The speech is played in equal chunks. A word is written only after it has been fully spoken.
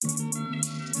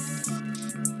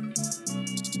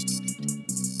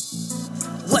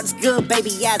What's good, baby?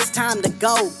 Yeah, it's time to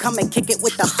go. Come and kick it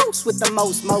with the host with the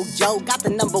most mojo. Got the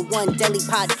 #1 daily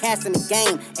podcast in the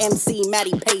game. MC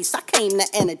Matty Pace, I came to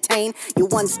entertain. Your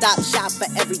one-stop shop for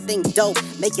everything dope.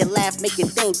 Make you laugh, make you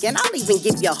think, and I'll even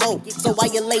give you hope. So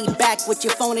while you're laid back with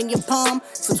your phone in your palm,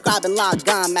 subscribe and log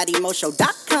on,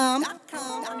 MattyMoShow.com.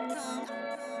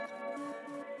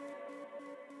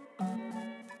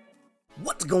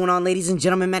 What's going on, ladies and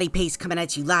gentlemen? Matty Pace coming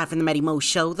at you live from the Matty Mo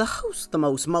Show, the host, the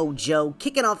most mojo,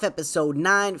 kicking off episode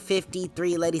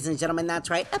 953, ladies and gentlemen. That's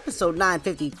right, episode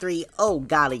 953, oh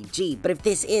golly gee. But if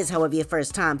this is, however, your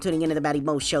first time tuning into the Matty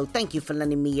Mo Show, thank you for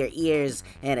lending me your ears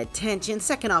and attention.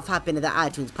 Second off, hop into the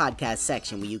iTunes podcast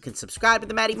section where you can subscribe to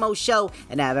the Matty Mo Show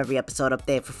and have every episode up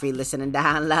there for free listen and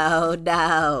download.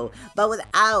 No. But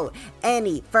without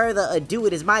any further ado,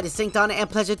 it is my distinct honor and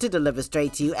pleasure to deliver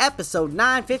straight to you episode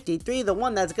 953, the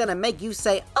one that's gonna make you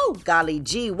say, oh golly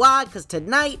gee, why? Because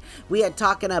tonight we are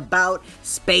talking about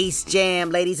Space Jam,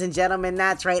 ladies and gentlemen.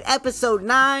 That's right, episode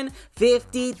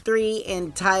 953,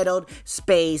 entitled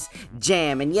Space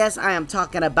Jam. And yes, I am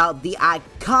talking about the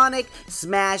iconic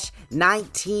smash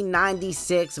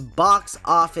 1996 box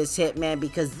office hit, man,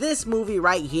 because this movie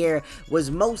right here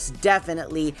was most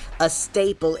definitely a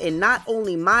staple in not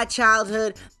only my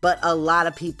childhood, but a lot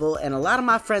of people and a lot of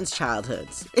my friends'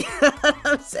 childhoods. You know what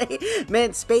I'm saying?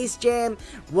 Man, Space Jam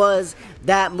was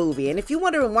that movie. And if you're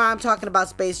wondering why I'm talking about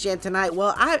Space Jam tonight,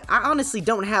 well, I honestly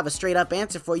don't have a straight up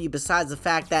answer for you besides the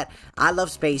fact that I love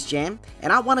Space Jam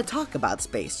and I want to talk about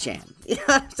Space Jam. You know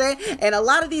what I'm saying? And a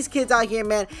lot of these kids out here,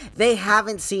 man, they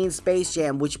haven't seen Space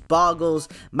Jam, which boggles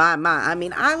my mind. I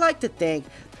mean, I like to think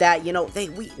that, you know,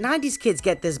 90s kids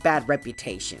get this bad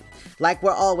reputation. Like,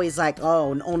 we're always like,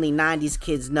 oh, only 90s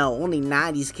kids know, only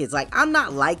 90s kids. Like, I'm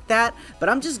not like that, but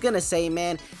I'm just gonna say,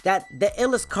 man, that the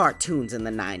illest cartoons in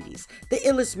the 90s, the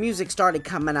illest music started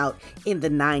coming out in the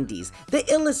 90s. The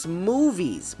illest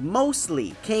movies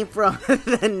mostly came from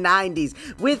the 90s,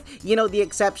 with, you know, the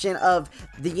exception of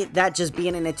that just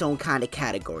being in its own kind of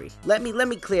category. Let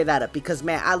me clear that up, because,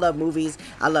 man, I love movies,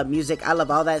 I love music, I love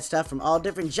all that stuff from all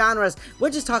different genres. We're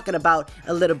just talking about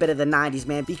a little bit of the 90s,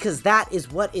 man, because that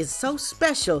is what is so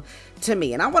special to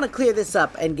me. And I want to clear this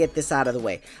up and get this out of the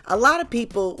way. A lot of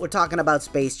people were talking about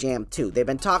Space Jam 2. They've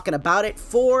been talking about it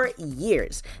for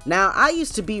years. Now, I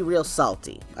used to be real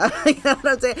salty. You know what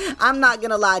I'm saying? I'm not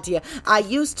gonna lie to you. I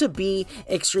used to be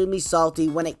extremely salty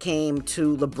when it came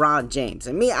to LeBron James.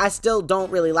 And me, I still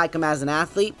don't really like him as an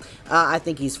athlete. I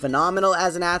think he's phenomenal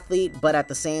as an athlete, but at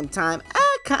the same time,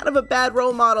 kind of a bad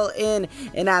role model in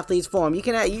an athlete's form.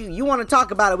 You want to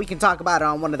talk about it, we can talk about it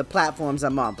on one of the platforms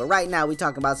I'm on. But right now, we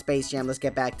talk about Space Jam. Let's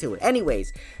get back to it.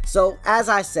 Anyways, so as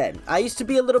I said, I used to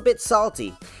be a little bit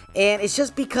salty. And it's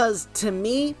just because, to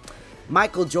me,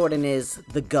 Michael Jordan is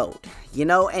the GOAT, you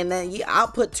know, and then I'll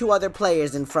put two other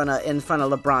players in front of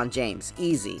LeBron James,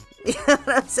 easy. You know what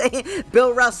I'm saying?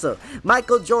 Bill Russell,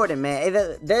 Michael Jordan,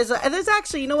 man. There's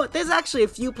actually, you know what? There's actually a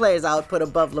few players I would put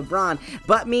above LeBron,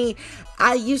 but me,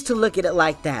 I used to look at it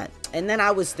like that. And then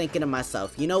I was thinking to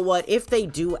myself, you know what? If they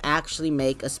do actually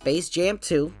make a Space Jam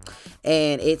 2,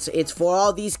 and it's for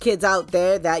all these kids out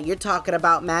there that you're talking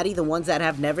about, Matty, the ones that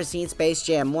have never seen Space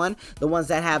Jam 1, the ones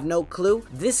that have no clue,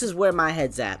 this is where my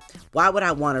head's at. Why would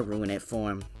I want to ruin it for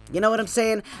them? You know what I'm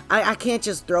saying? I can't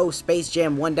just throw Space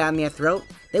Jam 1 down their throat.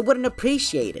 They wouldn't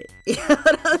appreciate it. You know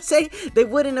what I'm saying? They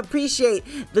wouldn't appreciate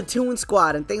the Toon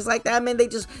Squad and things like that. I mean, they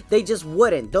just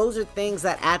wouldn't. Those are things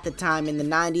that at the time in the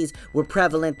 90s were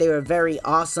prevalent. They were very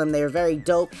awesome. They were very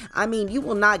dope. I mean, you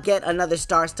will not get another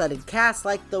star-studded cast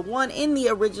like the one in the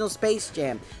original Space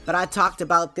Jam. But I talked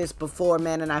about this before,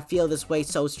 man, and I feel this way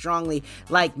so strongly.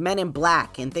 Like Men in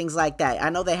Black and things like that. I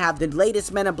know they have the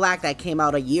latest Men in Black that came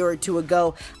out a year or two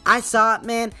ago. I saw it,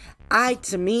 man.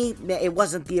 To me, it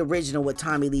wasn't the original with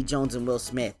Tommy Lee Jones and Will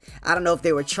Smith. I don't know if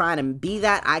they were trying to be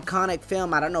that iconic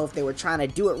film. I don't know if they were trying to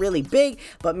do it really big,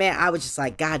 but man, I was just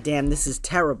like, God damn, this is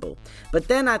terrible. But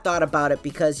then I thought about it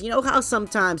because you know how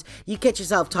sometimes you catch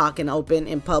yourself talking open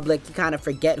in public, you kind of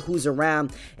forget who's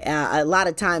around. A lot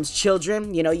of times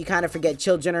children, you know, you kind of forget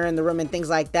children are in the room and things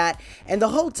like that. And the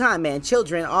whole time, man,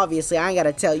 children, obviously, I ain't got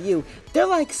to tell you, they're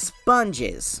like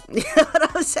sponges. You know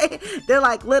what I'm saying? They're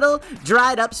like little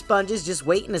dried up sponges just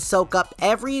waiting to soak up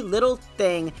every little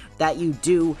thing that you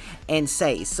do and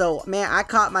say. So, man, I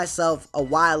caught myself a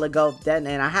while ago then,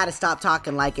 and I had to stop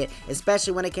talking like it,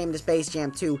 especially when it came to Space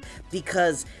Jam 2,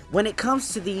 because when it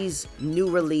comes to these new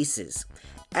releases,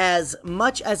 as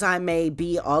much as I may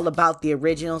be all about the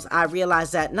originals, I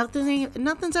realize that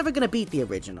nothing's ever gonna beat the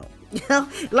original. You know,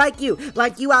 like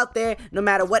you out there, no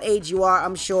matter what age you are,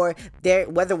 I'm sure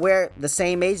whether we're the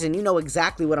same age and you know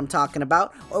exactly what I'm talking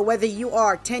about, or whether you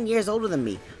are 10 years older than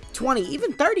me, 20,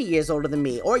 even 30 years older than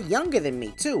me, or younger than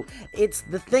me too. It's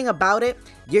the thing about it,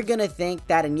 you're gonna think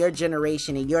that in your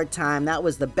generation, in your time, that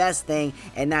was the best thing,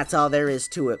 and that's all there is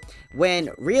to it. When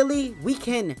really, we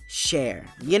can share.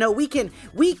 You know, we can,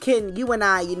 you and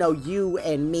I, you know, you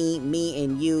and me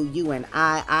and you and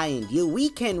I and you, we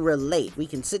can relate. We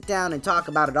can sit down and talk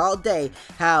about it all day,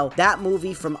 how that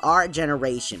movie from our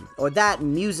generation, or that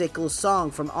musical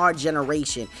song from our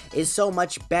generation is so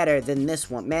much better than this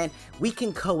one, man. We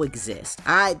can coexist.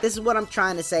 This is what I'm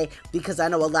trying to say, because I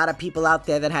know a lot of people out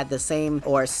there that had the same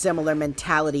or similar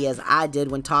mentality as I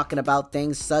did when talking about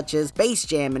things such as Space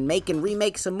Jam and making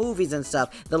remakes of movies and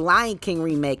stuff, the Lion King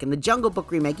remake and the Jungle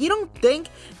Book remake. You don't think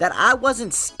that I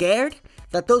wasn't scared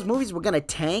that those movies were gonna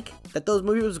tank, that those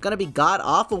movies was gonna be god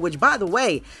awful, which, by the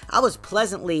way, I was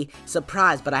pleasantly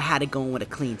surprised, but I had to go in with a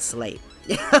clean slate.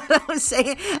 You know what I'm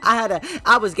saying?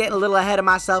 I was getting a little ahead of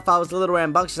myself. I was a little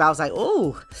rambunctious. I was like,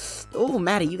 ooh,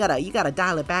 Matty, you gotta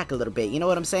dial it back a little bit. You know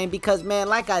what I'm saying? Because, man,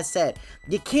 like I said,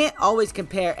 you can't always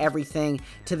compare everything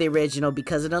to the original,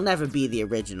 because it'll never be the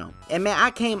original. And, man,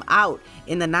 I came out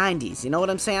in the 90s. You know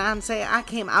what I'm saying? I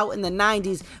came out in the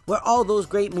 90s where all those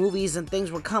great movies and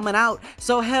things were coming out.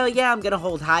 So, hell yeah, I'm gonna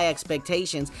hold high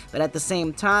expectations. But at the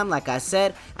same time, like I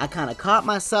said, I kind of caught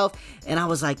myself, and I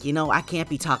was like, you know, I can't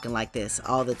be talking like this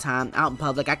all the time out in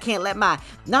public. I can't let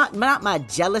not my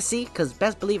jealousy, because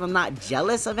best believe I'm not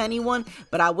jealous of anyone,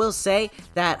 but I will say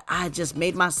that I just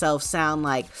made myself sound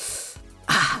like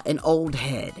an old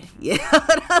head. You know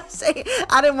what I'm saying?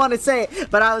 I didn't want to say it,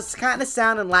 but I was kind of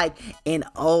sounding like an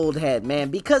old head, man,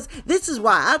 because this is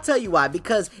why. I'll tell you why.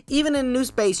 Because even in the new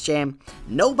Space Jam,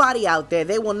 nobody out there,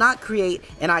 they will not create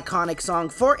an iconic song,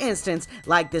 for instance,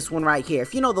 like this one right here.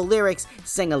 If you know the lyrics,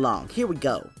 sing along. Here we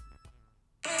go.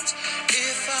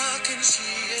 If I can see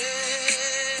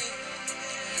it,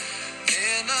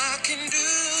 then I can do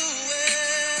it.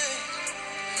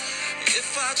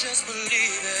 If I just believe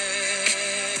it,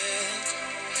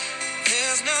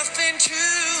 there's nothing to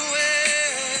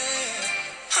it.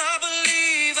 I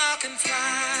believe I can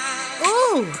fly.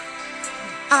 Ooh,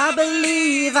 I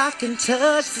believe I can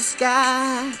touch the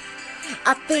sky.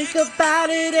 I think about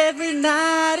it every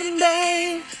night and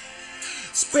day.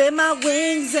 Spread my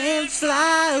wings and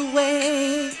fly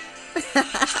away.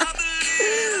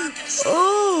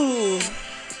 Ooh.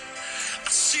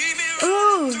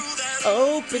 Ooh.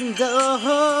 Open door.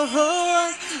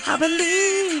 I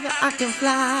believe I can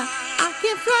fly. I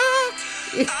can fly.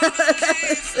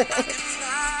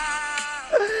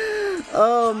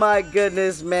 Oh my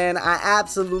goodness, man. I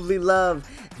absolutely love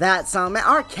that song, man.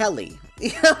 R. Kelly.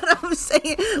 You know what I'm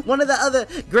saying? One of the other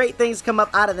great things come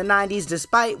up out of the 90s,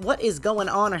 despite what is going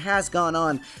on or has gone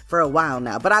on for a while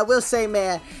now. But I will say,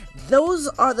 man, those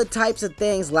are the types of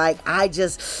things, like, I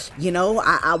just, you know,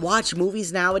 I watch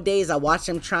movies nowadays. I watch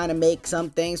them trying to make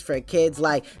some things for kids.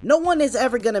 Like, no one is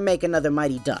ever going to make another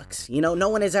Mighty Ducks. You know, no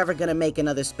one is ever going to make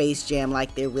another Space Jam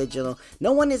like the original.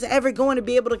 No one is ever going to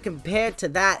be able to compare to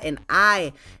that. And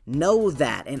I know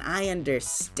that, and I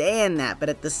understand that. But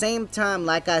at the same time,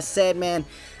 like I said, man,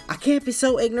 I can't be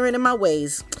so ignorant in my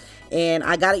ways. And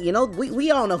I got it, you know,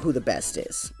 we all know who the best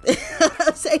is.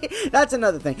 That's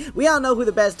another thing. We all know who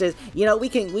the best is. You know, we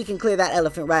can clear that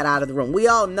elephant right out of the room. We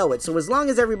all know it. So as long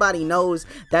as everybody knows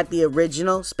that the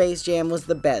original Space Jam was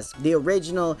the best, the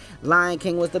original Lion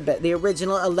King was the best, the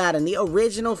original Aladdin, the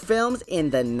original films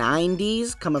in the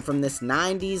 90s, coming from this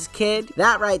 90s kid,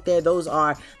 that right there, those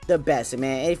are the best. And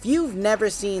man, if you've never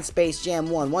seen Space Jam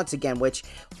 1, once again, which,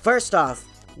 first off,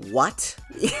 what?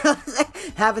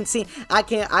 Haven't seen. I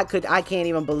can't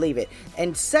even believe it.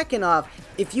 And second off,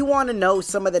 if you want to know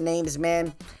some of the names,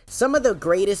 man, some of the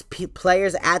greatest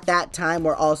players at that time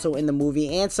were also in the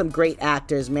movie, and some great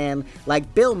actors, man,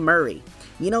 like Bill Murray.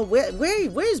 You know,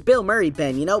 where's Bill Murray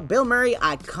been? You know, Bill Murray,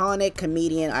 iconic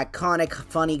comedian, iconic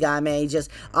funny guy, man. He's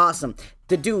just awesome.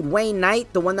 The dude, Wayne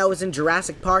Knight, the one that was in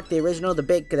Jurassic Park, the original,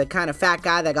 the kind of fat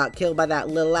guy that got killed by that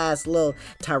little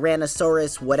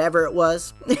Tyrannosaurus, whatever it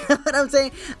was. You know what I'm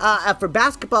saying? For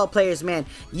basketball players, man,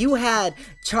 you had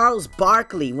Charles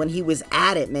Barkley when he was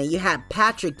at it, man. You had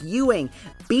Patrick Ewing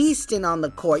beasting on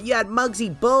the court. You had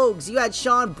Muggsy Bogues. You had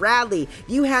Sean Bradley.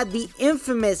 You had the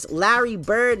infamous Larry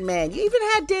Bird, man. You even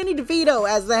had Danny DeVito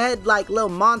as the head, little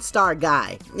Monstar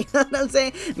guy. You know what I'm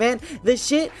saying? Man, the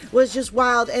shit was just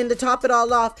wild. And to top it all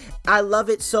all off, I love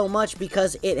it so much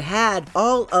because it had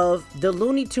all of the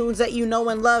Looney Tunes that you know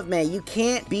and love, man. You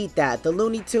can't beat that. The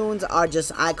Looney Tunes are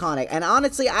just iconic. And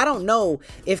honestly, I don't know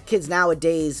if kids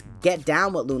nowadays get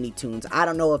down with Looney Tunes. I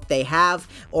don't know if they have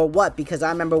or what, because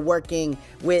I remember working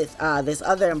with this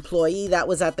other employee that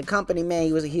was at the company, man.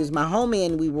 He was my homie,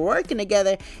 and we were working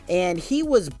together, and he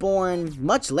was born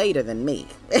much later than me.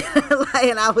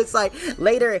 And I was like,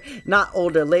 later, not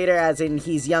older, later as in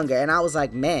he's younger. And I was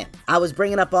like, man, I was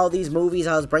bringing up all these movies,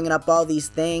 I was bringing up all these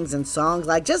things and songs,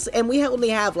 and we only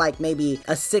have like maybe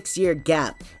a 6-year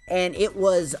gap. And it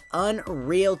was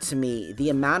unreal to me, the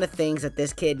amount of things that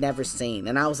this kid never seen.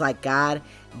 And I was like, God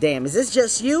damn, is this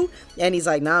just you? And he's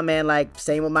like, nah, man, like,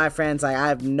 same with my friends. Like, I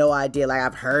have no idea. Like,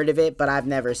 I've heard of it, but I've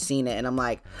never seen it. And I'm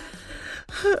like,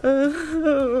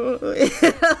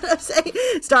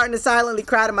 starting to silently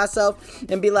cry to myself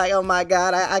and be like, oh my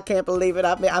God, I can't believe it.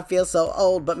 I feel so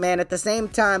old. But man, at the same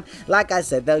time, like I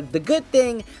said, the good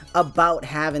thing about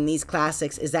having these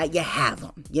classics is that you have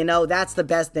them. You know, that's the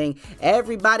best thing.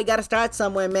 Everybody got to start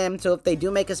somewhere, man. So if they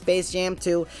do make a Space Jam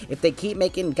 2, if they keep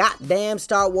making goddamn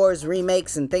Star Wars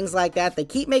remakes and things like that, they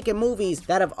keep making movies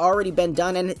that have already been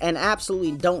done and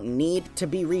absolutely don't need to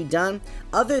be redone,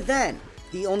 other than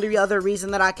the only other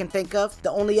reason that I can think of,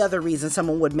 the only other reason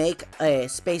someone would make a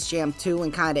Space Jam 2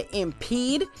 and kind of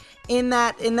impede in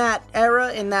that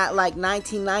era, in that like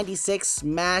 1996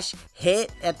 smash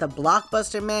hit at the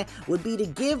Blockbuster, man, would be to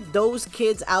give those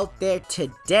kids out there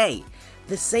today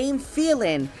the same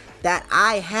feeling that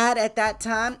I had at that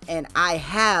time and I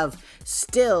have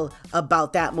still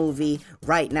about that movie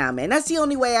right now, man. That's the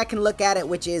only way I can look at it,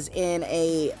 which is in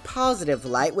a positive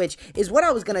light, which is what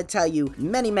I was gonna tell you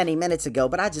many minutes ago,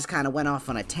 but I just kind of went off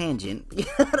on a tangent. You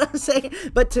know what I'm saying?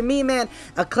 But to me, man,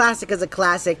 a classic is a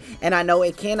classic, and I know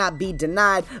it cannot be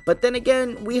denied. But then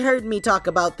again, we heard me talk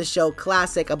about the show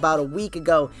Classic about a week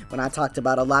ago when I talked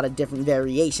about a lot of different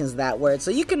variations of that word.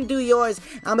 So you can do yours,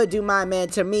 I'm gonna do mine, man.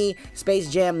 To me, Space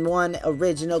Jam 1,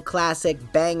 original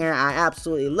classic banger. I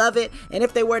absolutely love it. And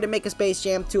if they were to make a Space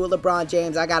Jam 2 with LeBron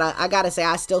James, I gotta say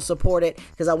I still support it,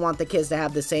 because I want the kids to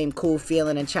have the same cool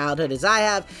feeling and childhood as I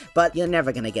have. But you're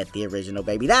never gonna get the original,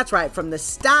 baby. That's right. From the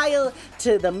style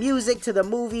to the music to the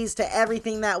movies to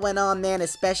everything that went on, man,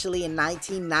 especially in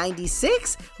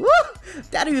 1996. Woo!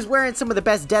 Daddy was wearing some of the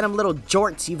best denim little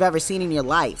jorts you've ever seen in your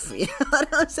life. You know what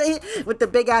I'm saying? With the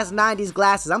big ass 90s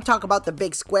glasses. I'm talking about the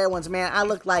big square ones, man. I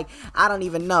look like, I don't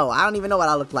even know what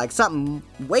I look like. Something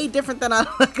way different than I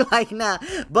look like now.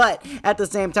 But at the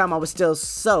same time, I was still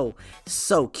so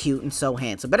cute and so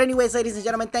handsome. But anyways, ladies and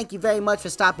gentlemen, thank you very much for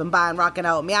stopping by and rocking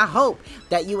out with me. I hope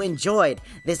that you enjoyed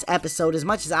this episode as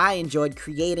much as I enjoyed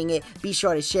creating it. Be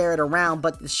sure to share it around,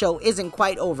 but the show isn't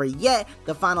quite over yet.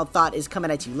 The final thought is coming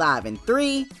at you live in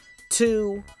 3,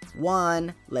 2,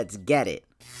 1, let's get it.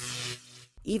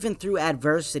 Even through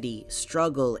adversity,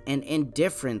 struggle, and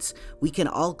indifference, we can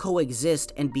all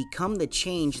coexist and become the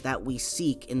change that we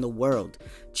seek in the world.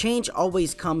 Change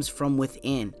always comes from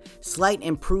within. Slight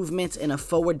improvements in a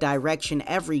forward direction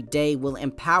every day will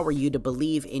empower you to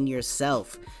believe in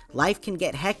yourself. Life can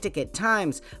get hectic at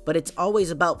times, but it's always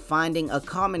about finding a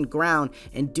common ground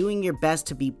and doing your best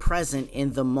to be present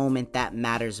in the moment that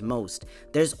matters most.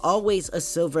 There's always a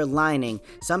silver lining.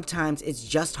 Sometimes it's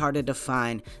just harder to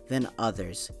find than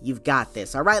others. You've got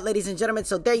this. All right, ladies and gentlemen,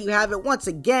 so there you have it. Once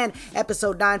again,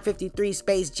 episode 953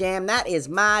 Space Jam. That is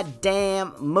my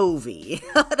damn movie.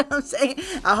 You know what I'm saying?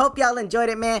 I hope y'all enjoyed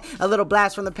it, man. A little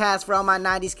blast from the past for all my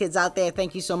 90s kids out there.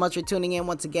 Thank you so much for tuning in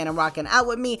once again and rocking out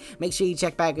with me. Make sure you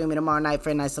check back with me tomorrow night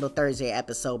for a nice little Thursday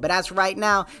episode. But as for right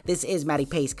now, this is Matty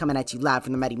Pace coming at you live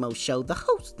from the Matty Mo Show, the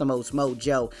host, the most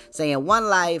mojo, saying one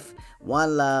life,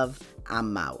 one love,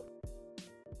 I'm out.